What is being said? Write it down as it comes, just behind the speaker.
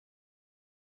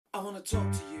I want to talk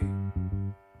to you.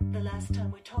 The last time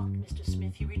we talked, Mr.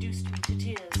 Smith, you reduced me to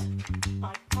tears.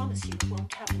 I promise you it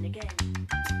won't happen again.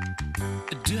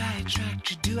 Do I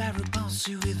attract you? Do I repulse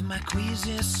you with my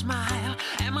queasy smile?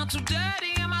 Am I too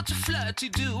dirty? Am I too flirty?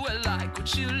 Do I like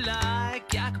what you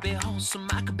like? I could be wholesome,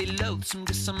 I could be loathsome,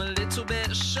 guess I'm a little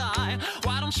bit shy.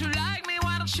 Why don't you like me?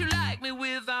 Why don't you like me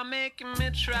without making me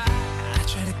try? I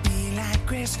try to be like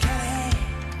Grace Kelly,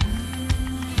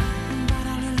 but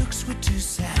all her looks were too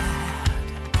sad.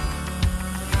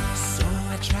 So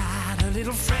I tried a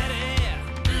little Freddie.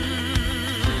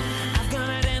 I've got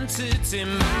an entity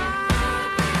mind.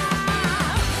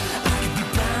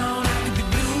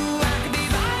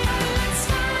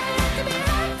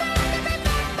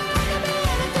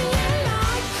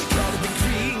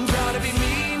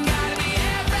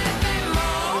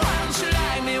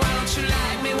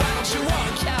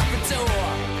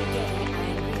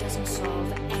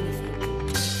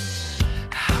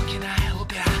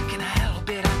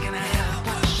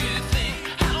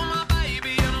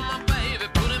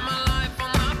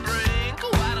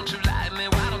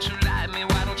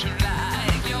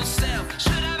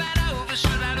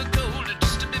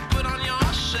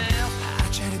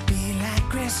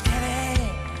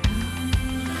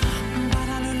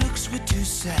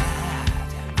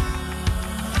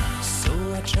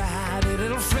 Tried a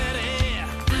little Freddie.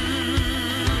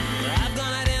 I've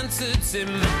gone out into